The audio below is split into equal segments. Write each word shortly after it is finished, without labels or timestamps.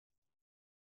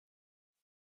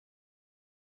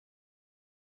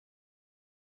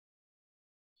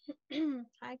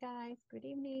Hi guys, good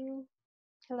evening.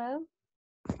 Hello.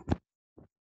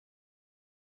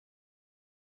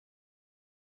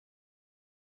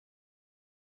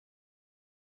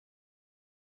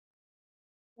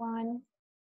 One.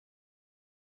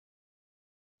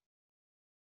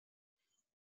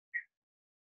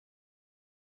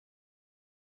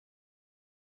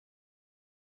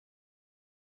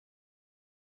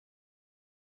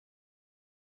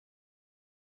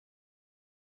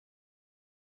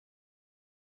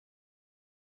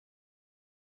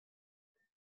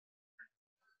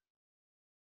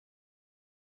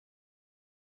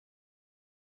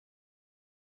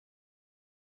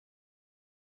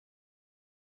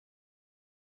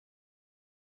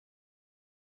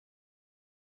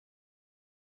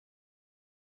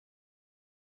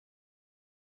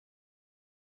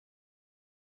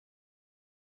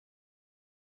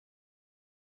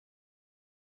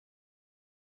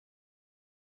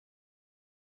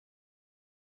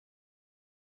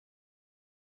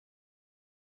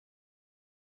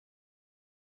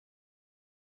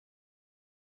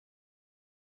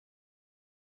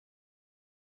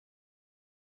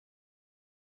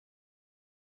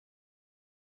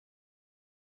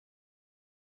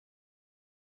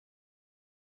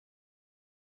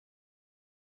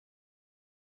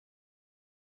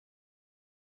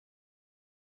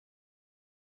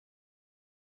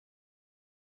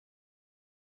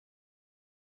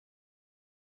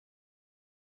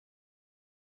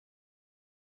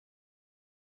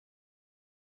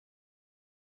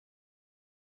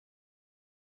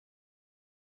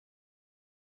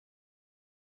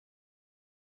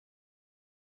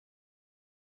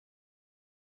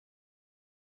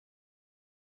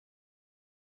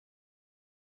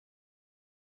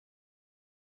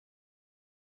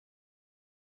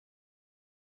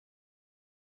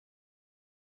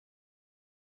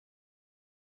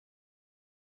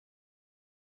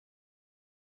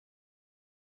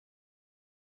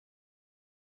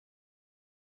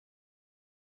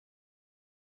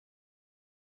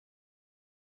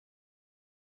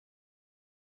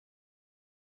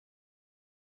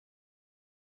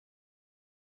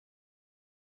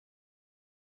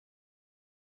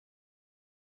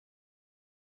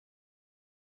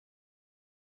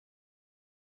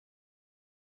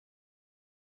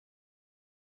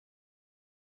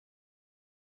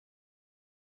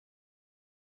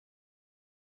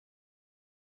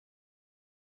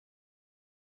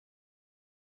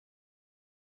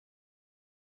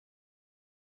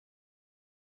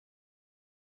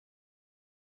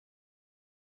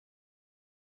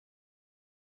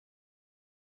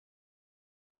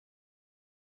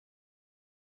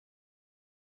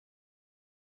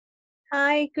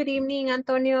 Hi, good evening,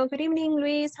 Antonio. Good evening,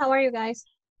 Luis. How are you guys?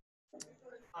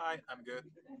 Hi, I'm good.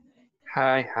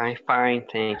 Hi, fine,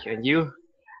 thank you. And you?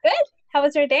 Good. How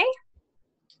was your day?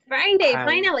 Friday, Hi.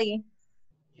 finally.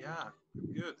 Yeah,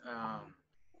 good.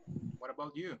 What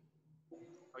about you?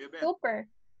 How you been? Super.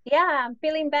 Yeah, I'm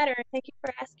feeling better. Thank you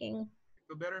for asking.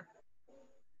 Feel better?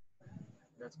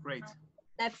 That's great.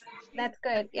 That's that's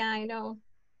good. Yeah, I know.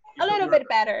 You A feel little better? bit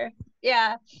better.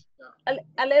 Yeah, Yeah.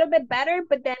 a little bit better,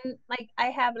 but then like I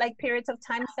have like periods of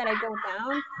times that I go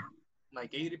down.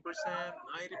 Like 80%,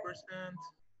 90%.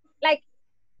 Like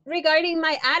regarding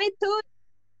my attitude,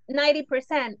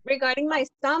 90%. Regarding my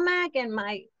stomach and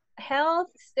my health,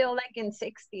 still like in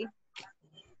 60.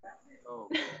 Oh,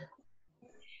 okay.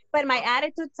 But my Well,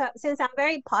 attitude, so, since I'm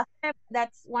very positive,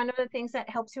 that's one of the things that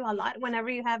helps you a lot whenever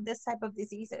you have this type of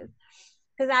diseases.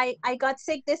 Because I got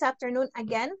sick this afternoon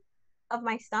again of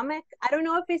my stomach. I don't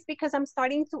know if it's because I'm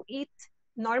starting to eat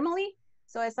normally.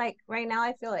 So it's like right now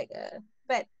I feel like,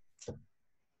 but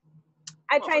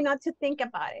I well, try but not to think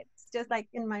about it. It's just like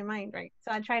in my mind, right?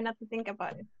 So I try not to think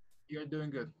about it. you're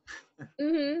doing good.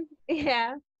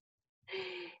 Yeah.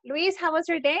 Luis, how was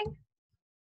your day?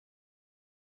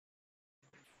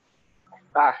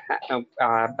 Ah,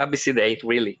 a busy day,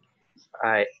 really.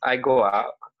 I go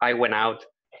out. I went out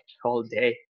whole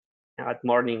day. At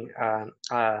morning,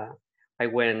 I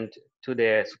went to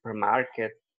the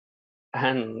supermarket,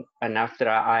 and after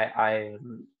I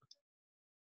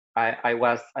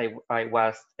was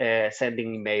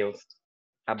sending emails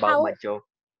about my How job.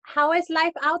 how is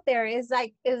life out there? Is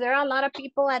there a lot of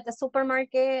people at the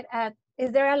supermarket?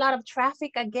 Is there a lot of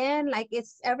traffic again? Like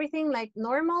is everything like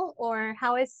normal or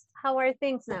how are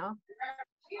things now?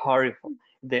 Horrible.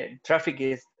 The traffic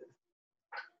is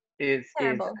is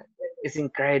Terrible. is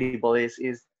incredible.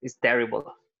 Is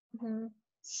terrible. Hmm.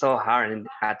 So hard. And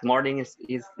at morning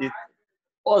is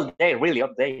all day, really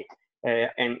all day.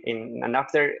 And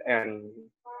after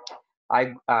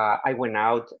I went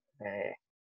out.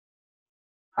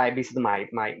 I visit my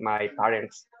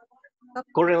parents. Okay.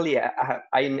 Currently,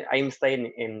 I'm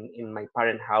staying in my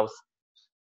parent house.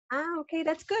 Ah, okay,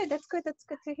 that's good. That's good. That's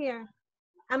good to hear.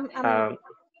 Um,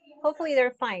 Hopefully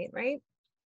they're fine, right?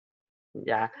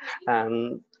 yeah,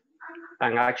 um,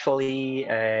 and actually,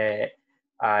 I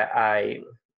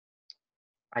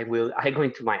I go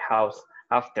into my house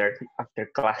after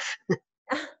class.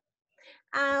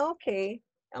 Ah, okay.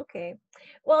 Okay.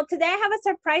 Well, today I have a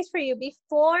surprise for you.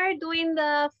 Before doing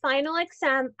the final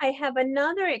exam, I have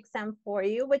another exam for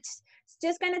you, which is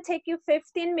just going to take you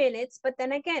 15 minutes. But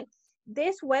then again,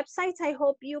 these websites, I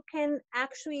hope you can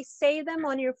actually save them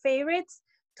on your favorites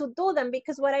to do them,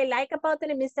 because what I like about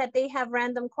them is that they have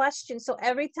random questions. So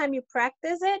every time you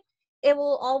practice it, it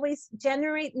will always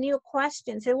generate new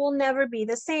questions. It will never be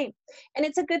the same. And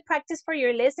it's a good practice for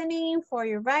your listening, for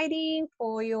your writing,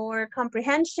 for your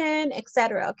comprehension,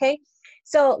 etc. Okay,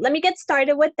 so let me get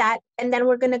started with that, and then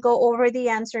we're going to go over the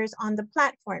answers on the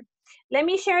platform. Let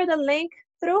me share the link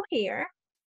through here.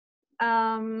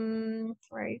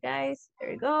 Where are you guys?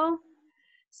 There you go.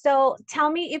 So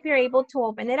tell me if you're able to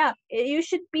open it up. You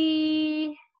should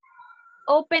be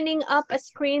opening up a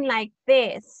screen like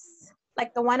this,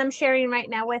 like the one I'm sharing right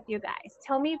now with you guys.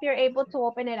 Tell me if you're able to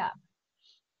open it up.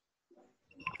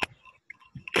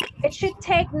 It should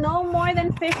take no more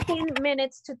than 15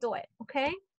 minutes to do it,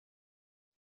 okay?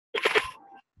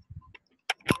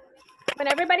 When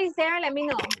everybody's there, let me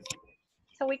know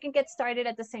so we can get started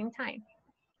at the same time.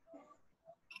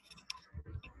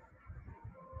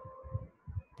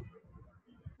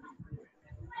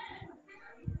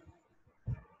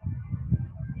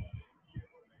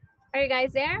 Are you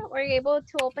guys there? Were you able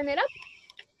to open it up?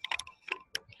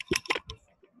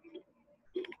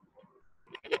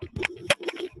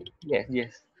 Yes,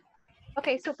 yes.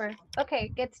 Okay, super. Okay,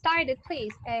 get started,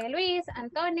 please. Luis,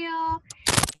 Antonio,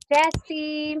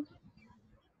 Jesse,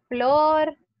 Flor,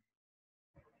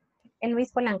 and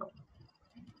Luis Polanco.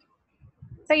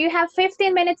 So you have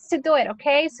 15 minutes to do it,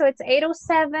 okay? So it's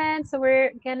 8:07, so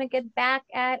we're gonna get back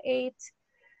at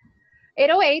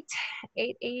 8:08,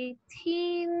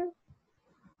 8:18,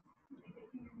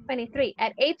 23.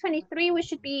 At 8:23, we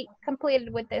should be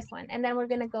completed with this one. And then we're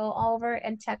gonna go over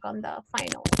and check on the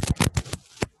final.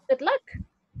 Good luck.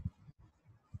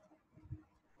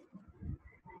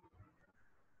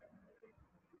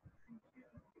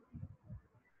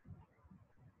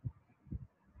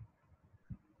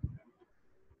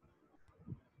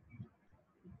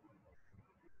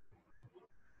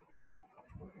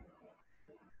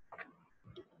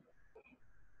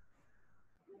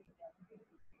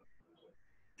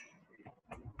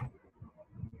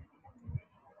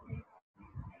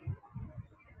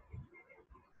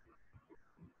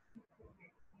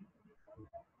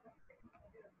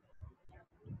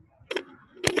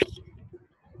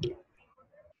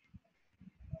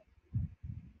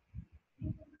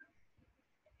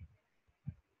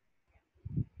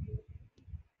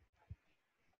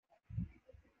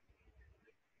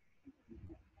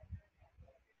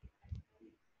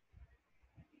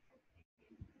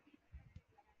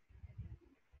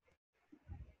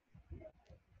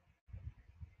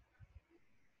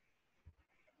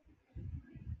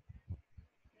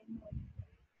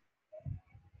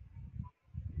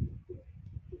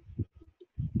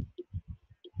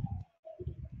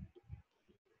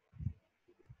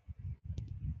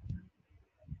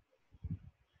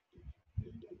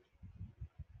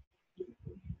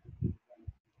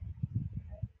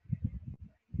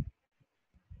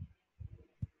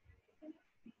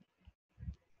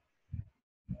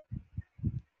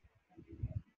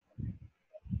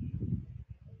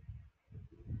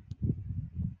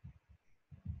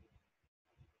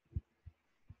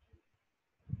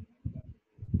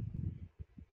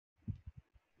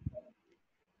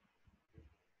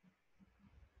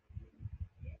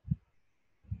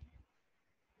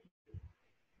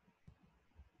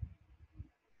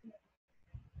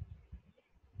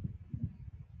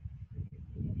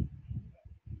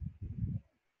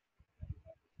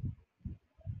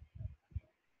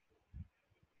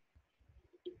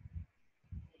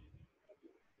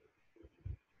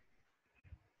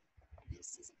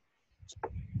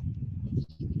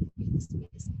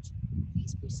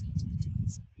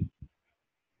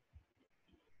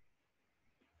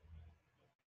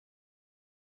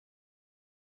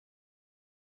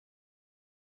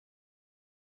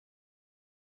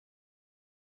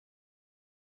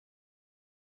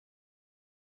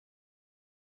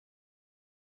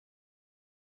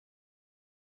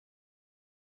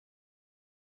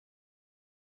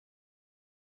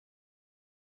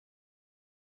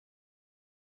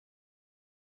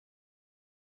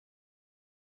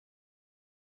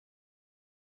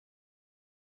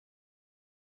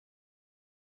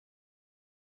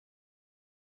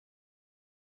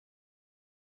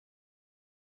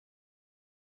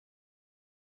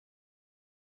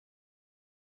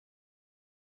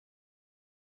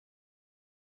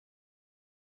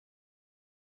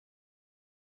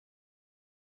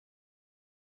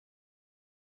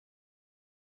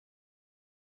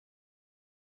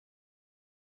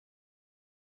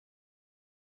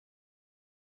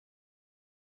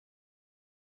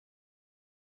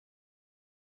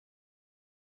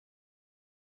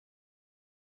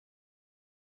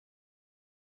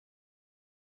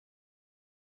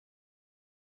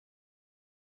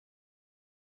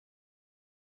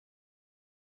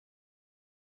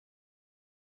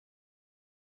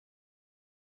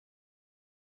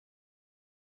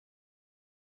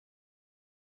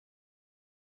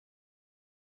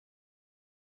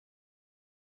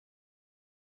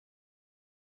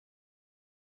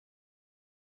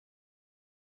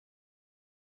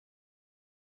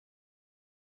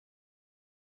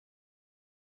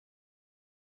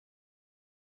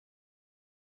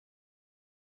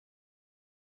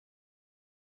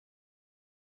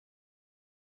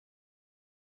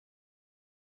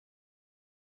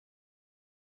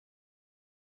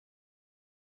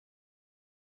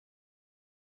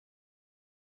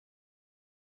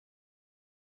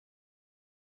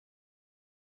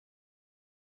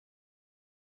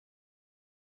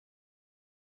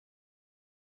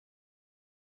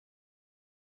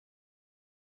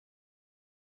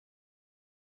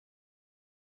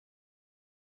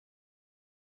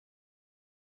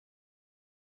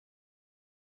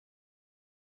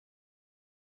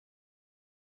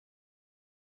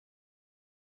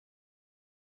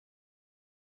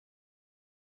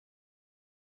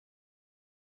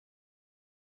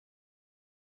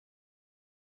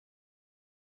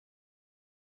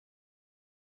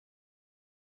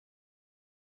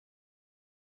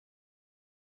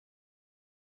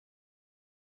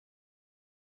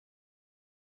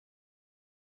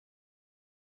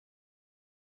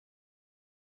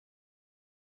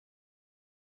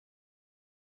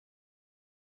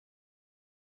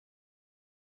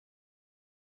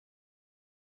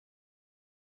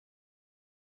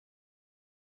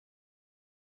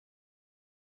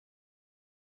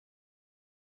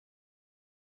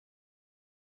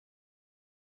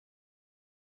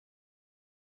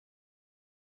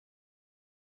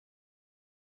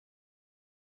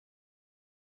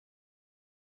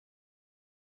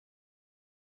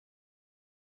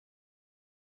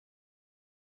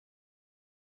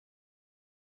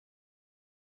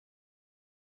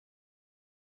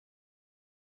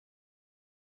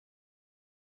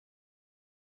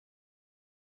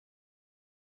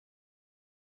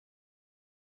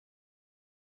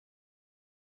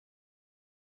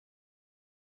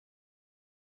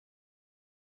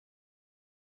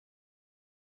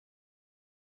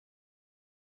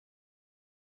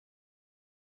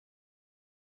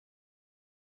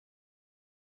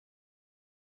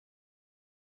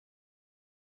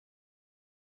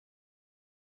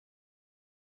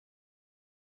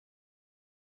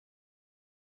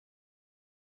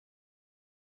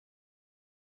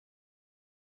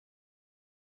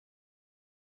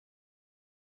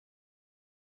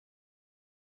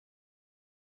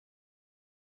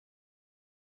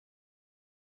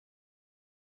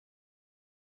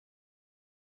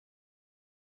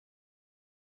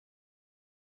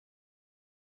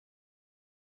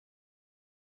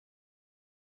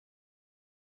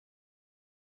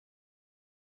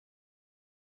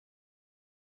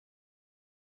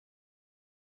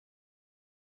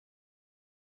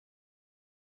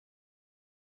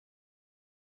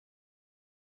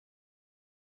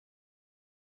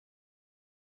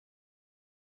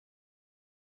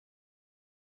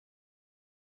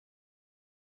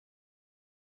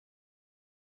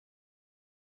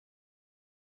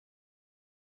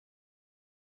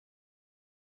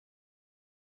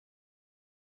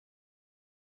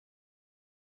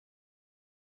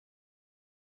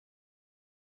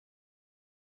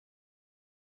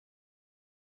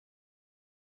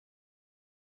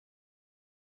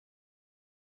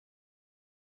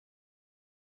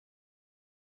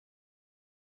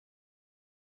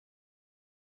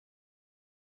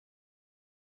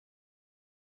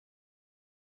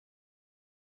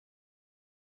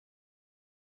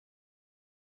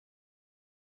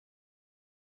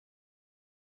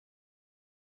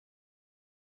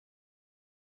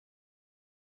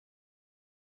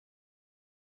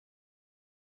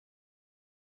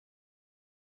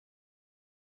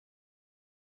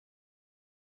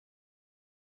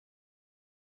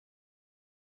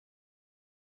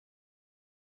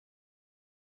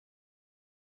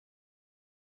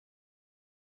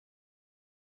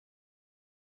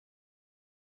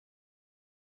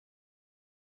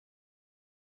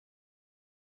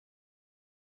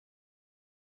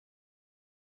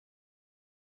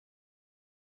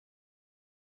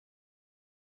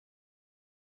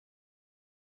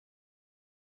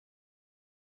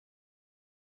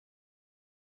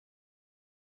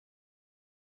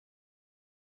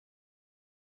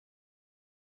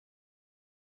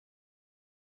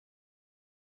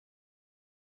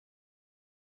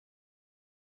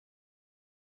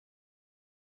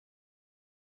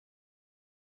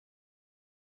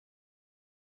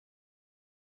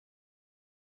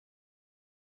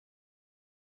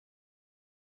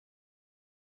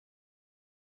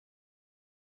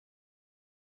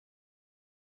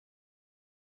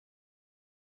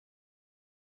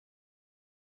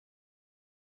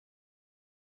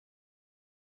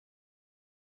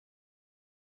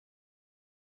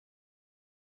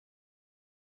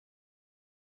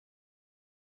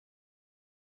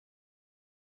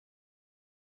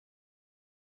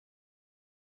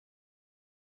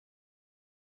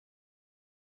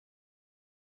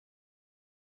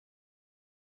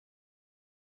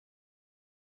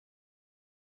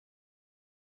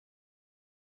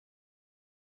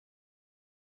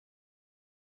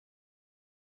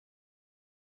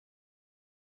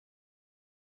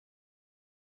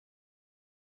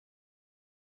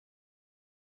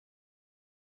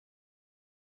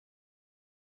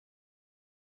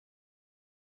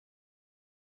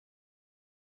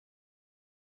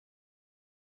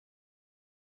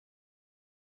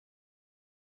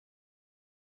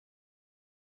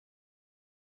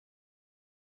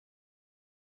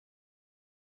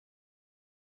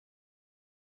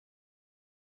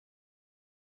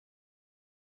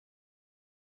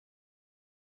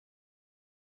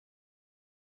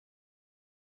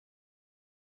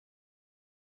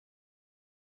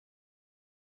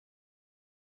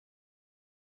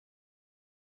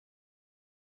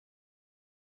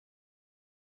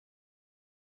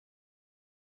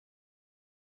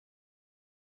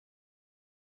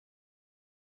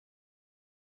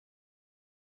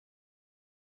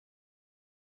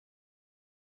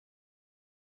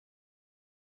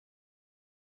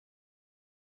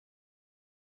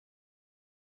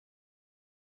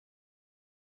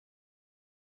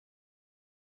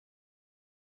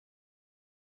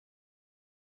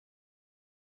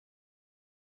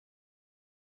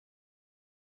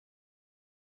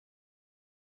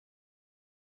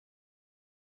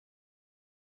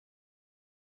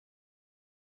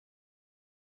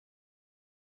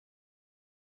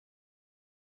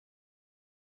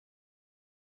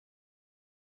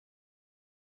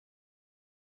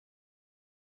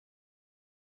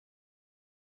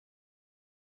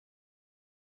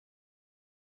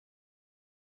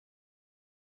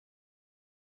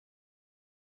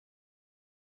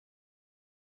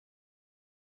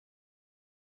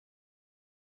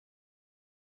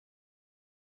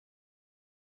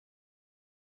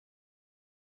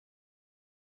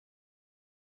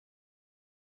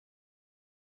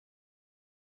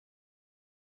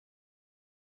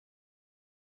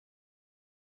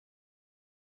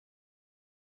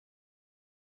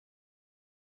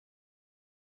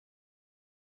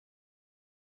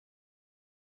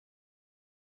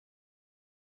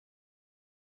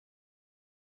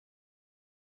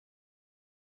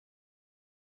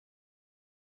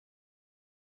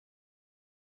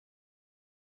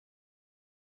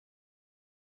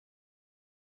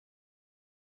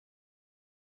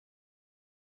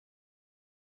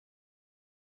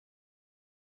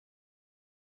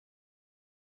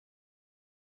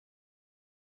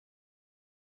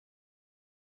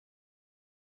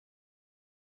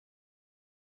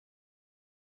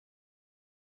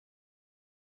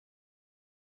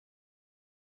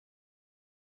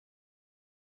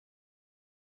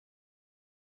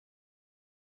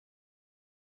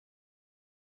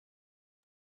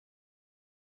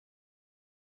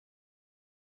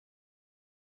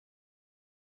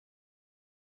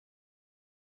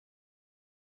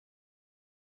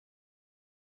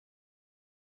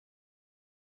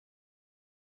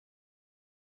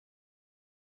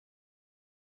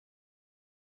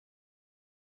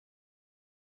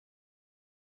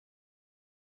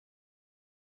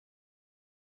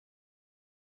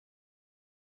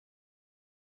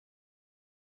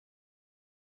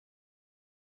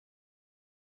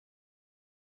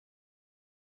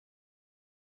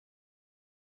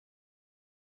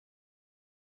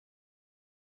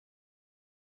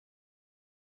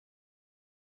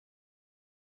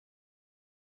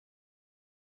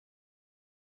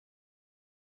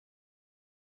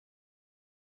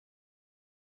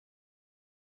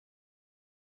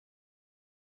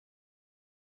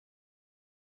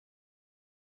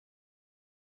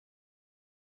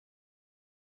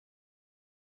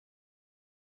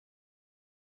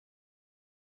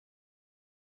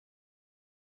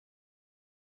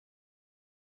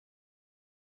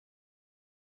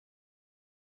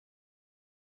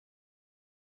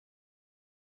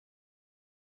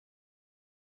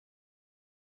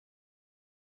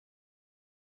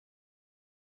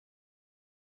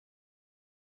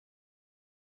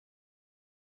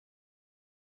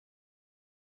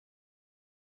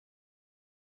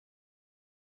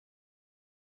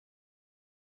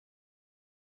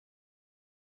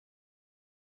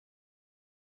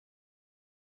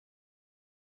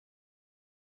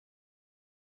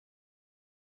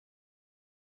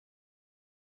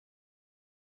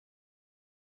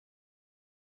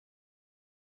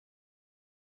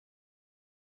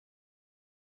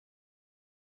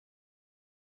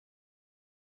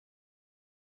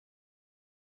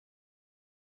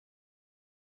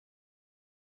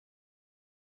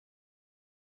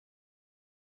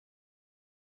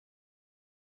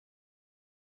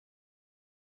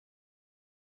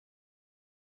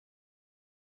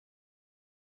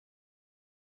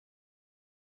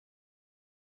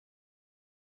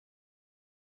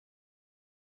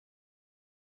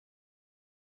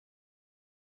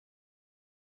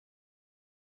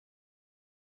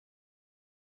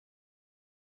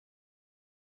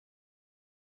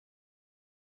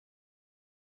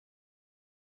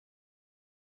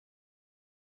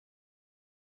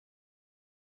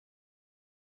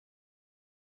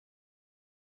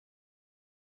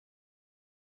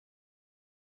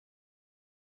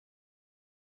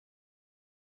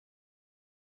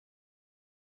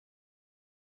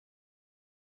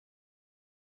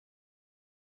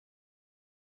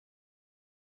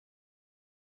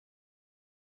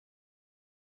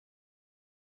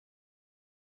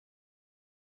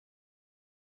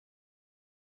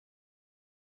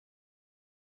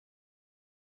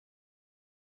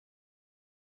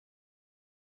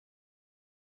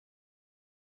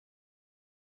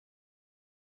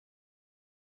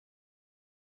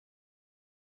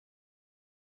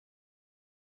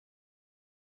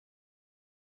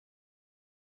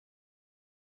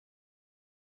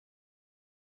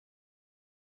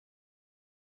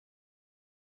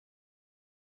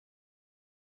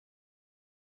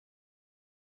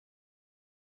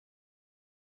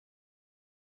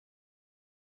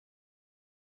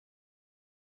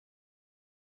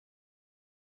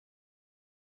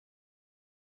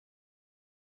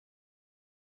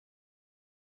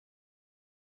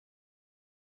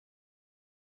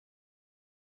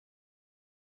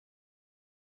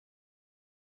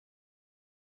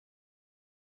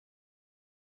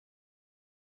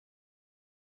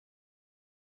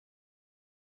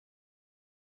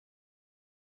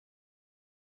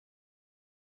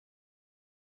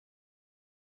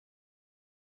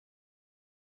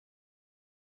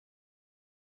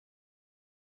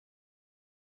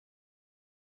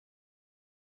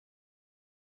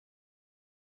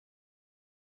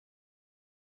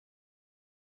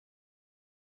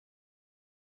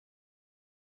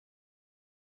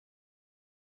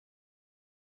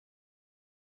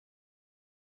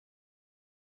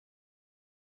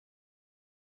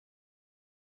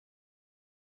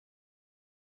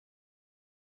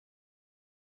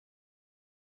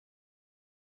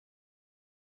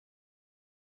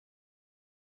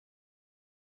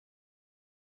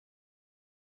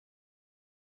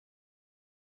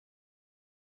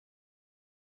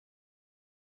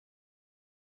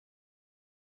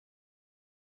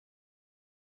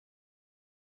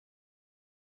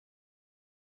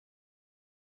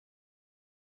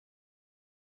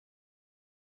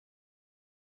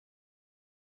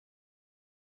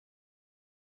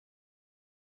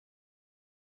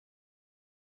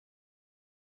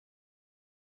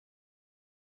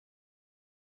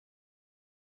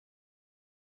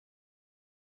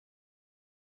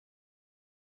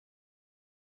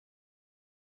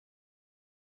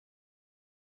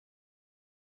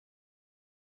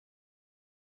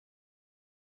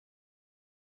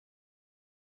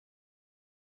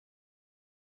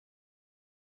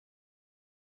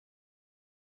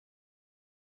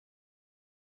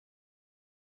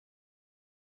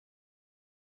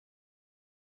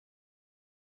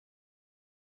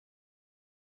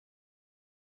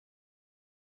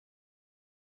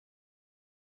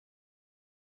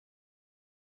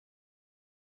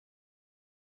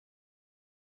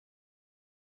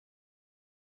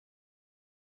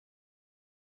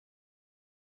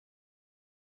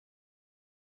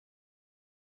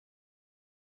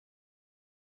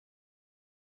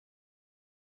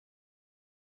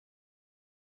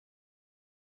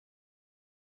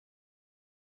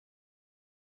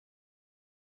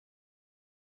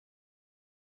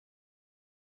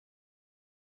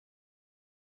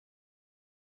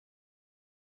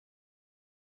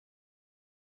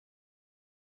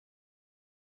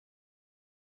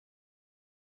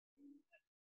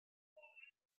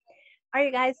 Are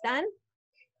you guys done?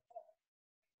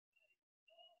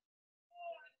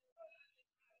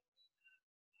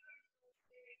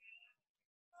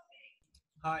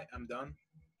 Hi, I'm done.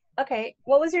 Okay.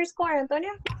 What was your score,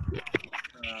 Antonio?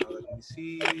 Let me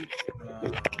see.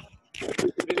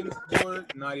 Reading score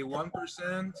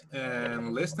 91%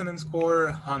 and listening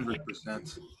score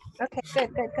 100%. Okay,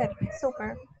 good.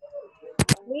 Super.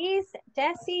 Luis,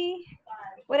 Jesse,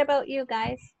 what about you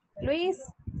guys? Luis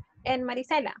and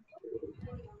Marisela.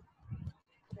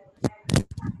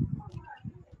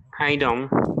 I don't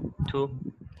too.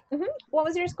 What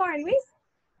was your score, Luis?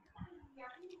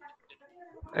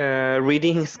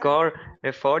 Reading score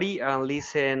 40 and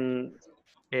listen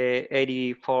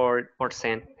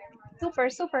 84%.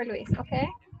 Super, Luis. Okay,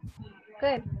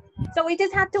 good. So we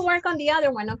just have to work on the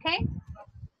other one, okay?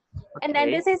 And then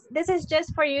Okay. this is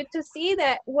just for you to see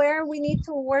that where we need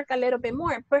to work a little bit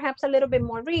more, perhaps a little bit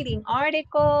more reading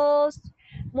articles,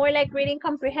 more like reading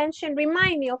comprehension.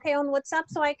 Remind me, okay, on WhatsApp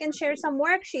so I can share some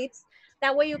worksheets.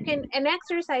 That way you can, and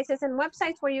exercises and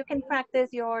websites where you can practice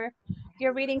your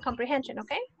reading comprehension,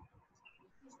 okay?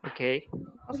 Okay.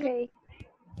 Okay.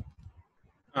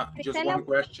 Just Maricela? one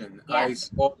question. Yeah. I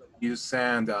saw that you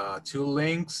send 2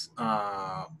 links.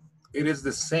 It is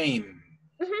the same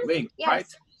link, Yes.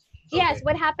 right? Yes, Okay.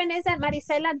 what happened is that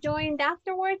Marisela joined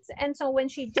afterwards, and so when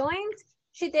she joined,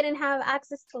 she didn't have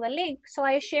access to the link. So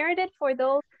I shared it for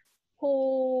those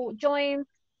who joined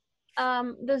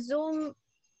the Zoom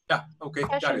Yeah, okay,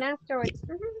 got session it. afterwards.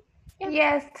 Yeah.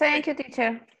 Yes, thank you,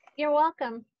 teacher. You're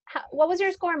welcome. What was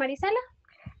your score, Marisela?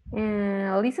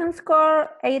 Listen score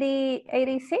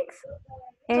 86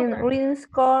 and Super. reading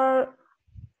score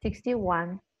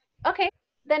 61. Okay.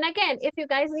 Then again, if you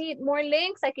guys need more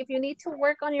links, like if you need to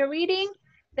work on your reading,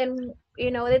 then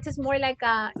this is more like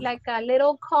a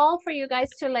little call for you guys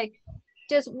to like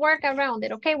just work around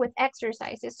it, okay, with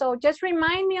exercises. So just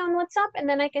remind me on WhatsApp, and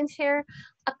then I can share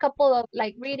a couple of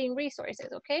like reading resources,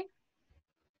 okay?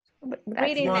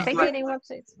 Reading Thank you. reading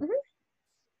websites.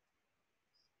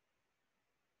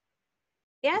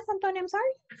 Yes, Antonio, I'm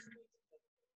sorry.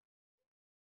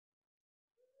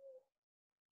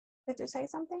 Did you say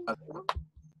something? No?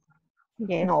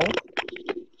 Yes. No.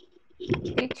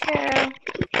 Teacher.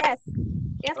 Yes.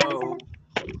 Yes, Oh, Marisela.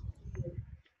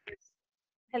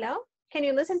 Hello? Can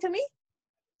you listen to me?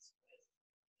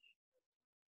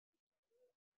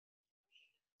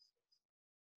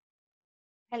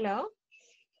 Hello?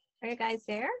 Are you guys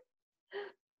there?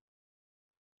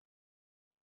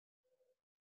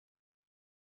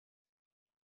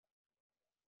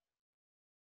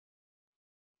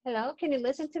 Hello? Can you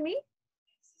listen to me?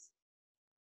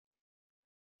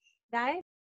 Guys?